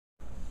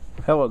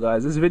Hello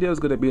guys, this video is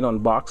going to be an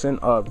unboxing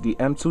of the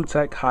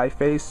M2Tech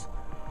HiFace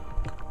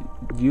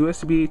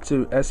USB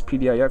to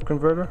SPDIF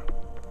converter.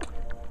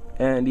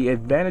 And the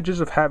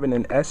advantages of having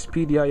an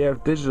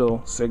SPDIF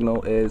digital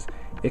signal is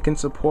it can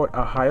support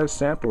a higher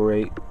sample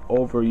rate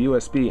over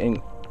USB,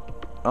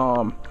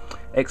 and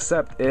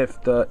except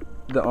if the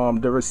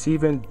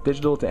receiving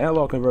digital to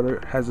analog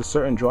converter has a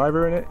certain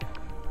driver in it,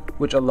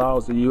 which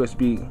allows the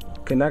USB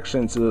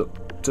connection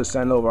to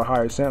send over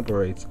higher sample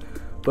rates.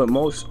 But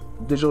most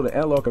digital to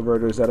analog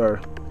converters that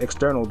are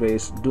external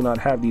based do not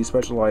have these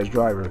specialized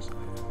drivers.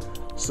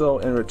 So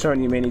in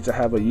return, you may need to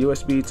have a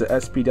USB to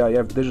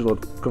SPDIF digital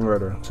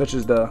converter, such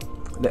as the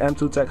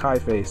M2Tech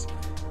HiFace.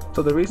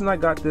 So the reason I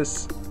got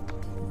this,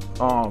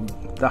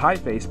 the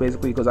HiFace,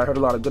 basically because I heard a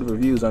lot of good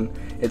reviews on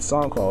its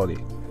sound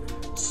quality.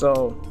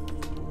 So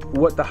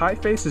what the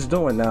HiFace is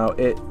doing now,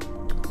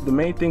 the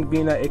main thing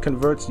being that it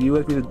converts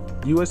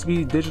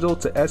USB digital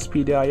to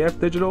SPDIF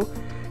digital.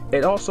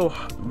 It also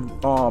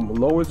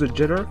lowers the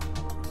jitter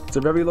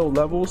to very low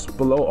levels,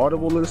 below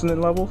audible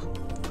listening levels,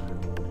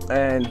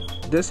 and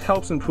this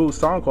helps improve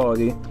sound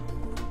quality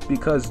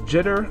because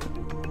jitter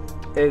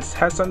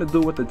has something to do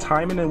with the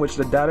timing in which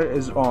the data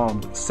is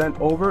sent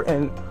over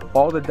and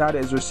all the data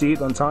is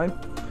received on time.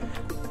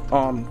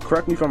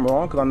 Correct me if I'm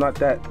wrong because I'm not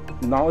that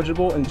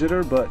knowledgeable in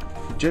jitter, but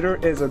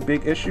jitter is a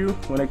big issue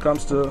when it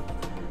comes to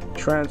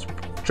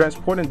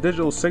transporting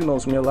digital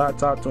signals from your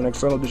laptop to an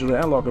external digital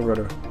analog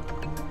converter.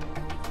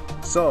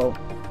 So,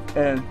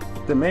 and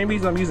the main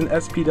reason I'm using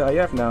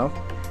SPDIF now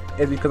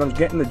is because I'm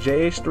getting the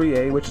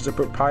JH3A, which is a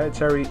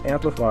proprietary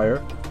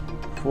amplifier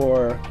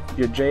for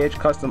your JH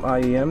custom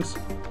IEMs,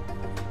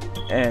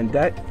 and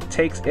that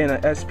takes in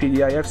an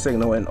SPDIF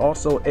signal, and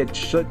also it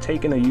should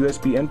take in a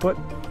USB input,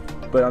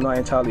 but I'm not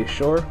entirely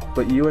sure.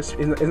 But it's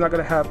not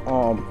going to have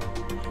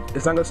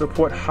it's not going to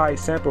support high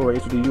sample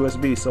rates with the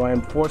USB, so I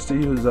am forced to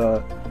use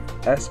a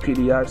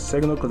SPDIF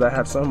signal because I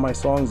have some of my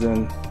songs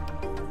in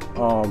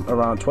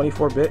around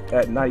 24-bit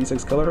at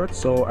 96 kilohertz,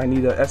 so I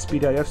need a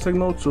SPDIF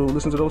signal to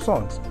listen to those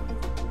songs.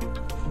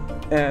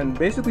 And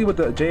basically what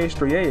the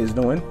JH3A is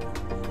doing,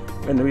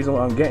 and the reason why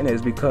I'm getting it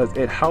is because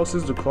it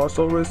houses the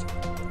crossovers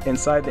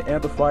inside the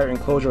amplifier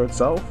enclosure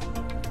itself,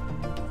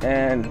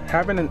 and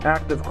having an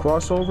active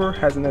crossover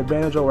has an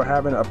advantage over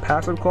having a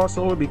passive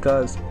crossover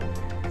because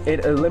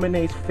it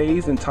eliminates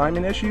phase and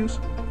timing issues.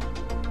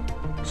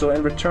 So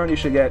in return you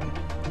should get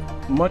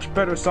much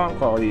better sound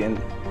quality,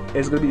 and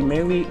it's going to be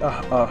mainly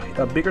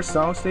a bigger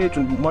soundstage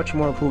and much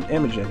more improved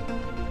imaging.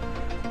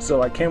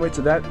 So I can't wait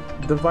till that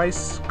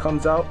device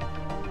comes out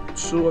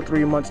 2 or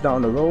 3 months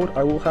down the road.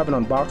 I will have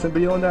an unboxing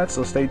video on that,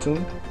 so stay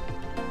tuned.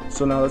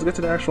 So now let's get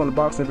to the actual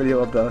unboxing video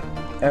of the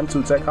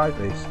M2Tech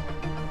HiFace.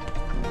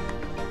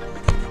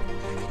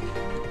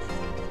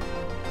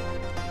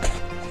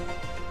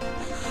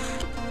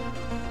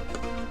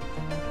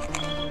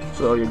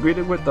 So you're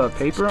greeted with the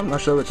paper. I'm not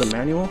sure if it's a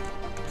manual.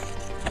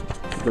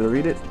 I'm going to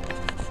read it.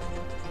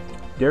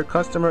 Dear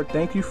customer,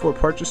 thank you for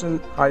purchasing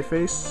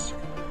HiFace.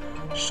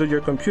 Should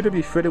your computer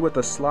be fitted with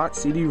a slot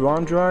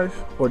CD-ROM drive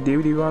or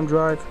DVD-ROM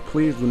drive,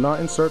 please do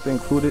not insert the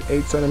included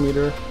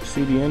 8cm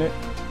CD in it.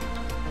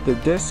 The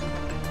disc,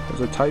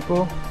 there's a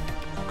typo,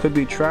 could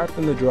be trapped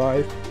in the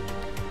drive.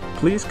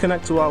 Please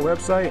connect to our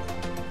website.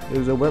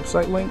 There's a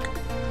website link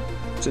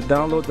to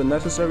download the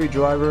necessary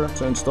driver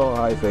to install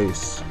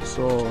HiFace.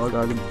 So I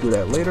gotta do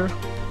that later.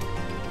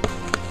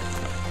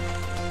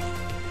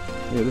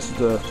 Yeah, this is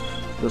the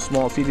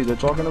small CD they're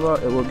talking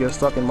about. It will get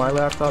stuck in my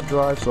laptop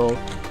drive, so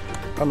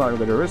I'm not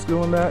going to risk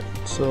doing that.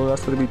 So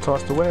that's going to be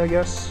tossed away, I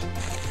guess.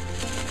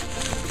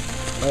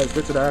 Let's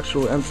get to the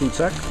actual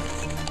M2Tech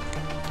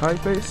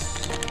HiFace.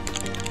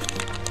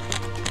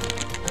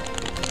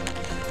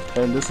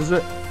 And this is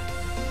it.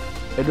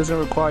 It doesn't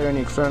require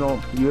any external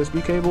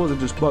USB cables. It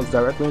just plugs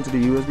directly into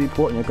the USB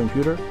port in your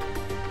computer.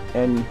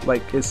 And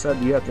like it said,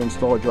 you have to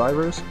install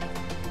drivers.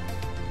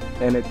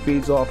 And it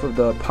feeds off of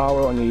the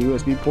power on your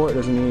USB port. It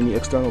doesn't need any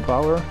external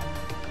power.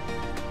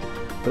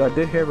 But I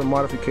did hear of a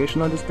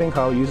modification on this thing,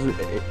 how it uses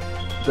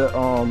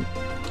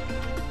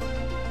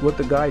what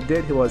the guy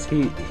did was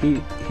he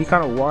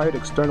kind of wired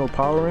external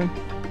power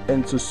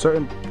into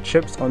certain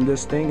chips on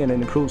this thing and it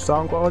improved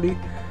sound quality.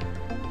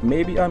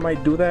 Maybe I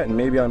might do that, and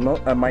maybe I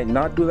might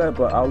not do that,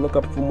 but I'll look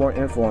up for more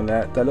info on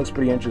that. That looks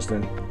pretty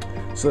interesting.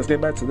 So let's get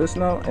back to this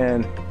now,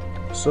 and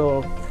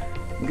so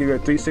I'll give you a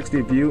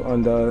 360 view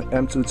on the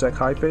M2Tech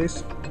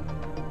HiFace.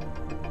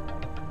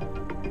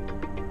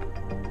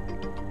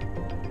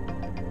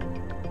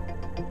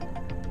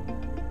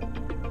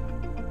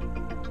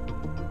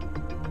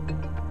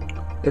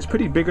 It's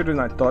pretty bigger than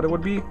I thought it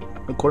would be,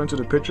 according to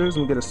the pictures.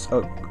 Let me get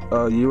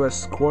a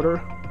US quarter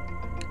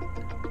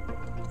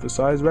for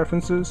size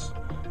references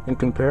and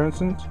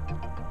comparisons.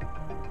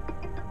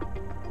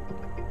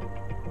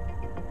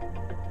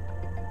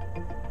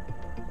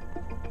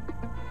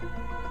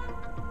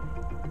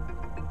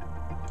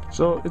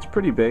 So it's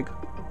pretty big.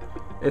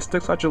 It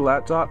sticks out your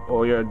laptop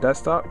or your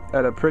desktop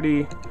at a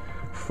pretty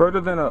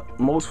further than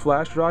most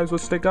flash drives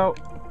would stick out.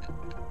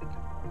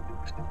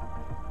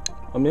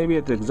 or maybe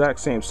it's the exact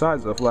same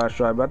size as a flash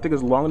drive, but I think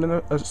it's longer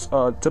than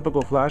a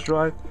typical flash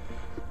drive.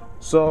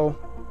 So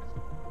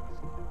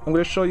I'm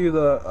going to show you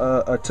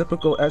a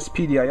typical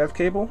SPDIF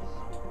cable,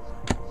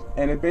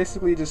 and it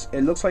basically just,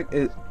 it looks like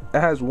it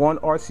has one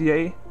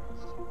RCA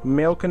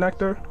male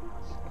connector,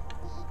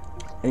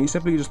 and you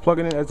simply just plug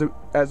it in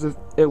as if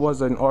it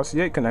was an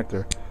RCA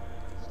connector,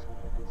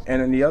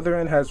 and then the other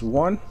end has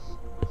one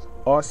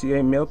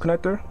RCA male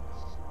connector,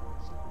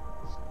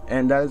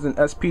 and that is an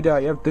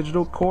SPDIF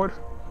digital cord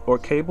or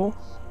cable,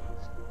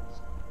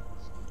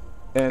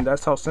 and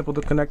that's how simple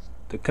the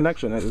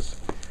connection is.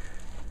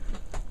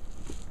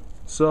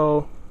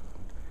 So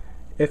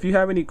if you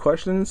have any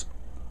questions,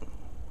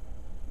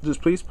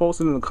 just please post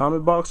it in the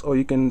comment box, or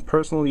you can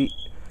personally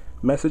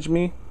message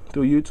me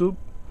through YouTube.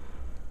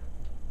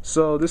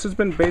 So this has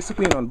been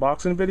basically an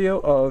unboxing video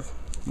of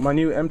my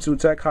new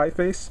M2Tech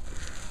HiFace.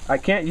 I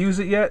can't use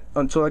it yet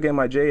until I get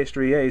my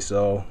JH3A,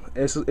 so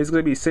it's going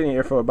to be sitting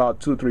here for about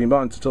 2-3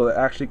 months until it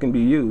actually can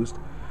be used.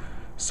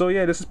 So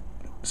yeah,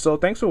 so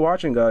thanks for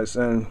watching, guys,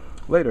 and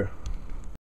later.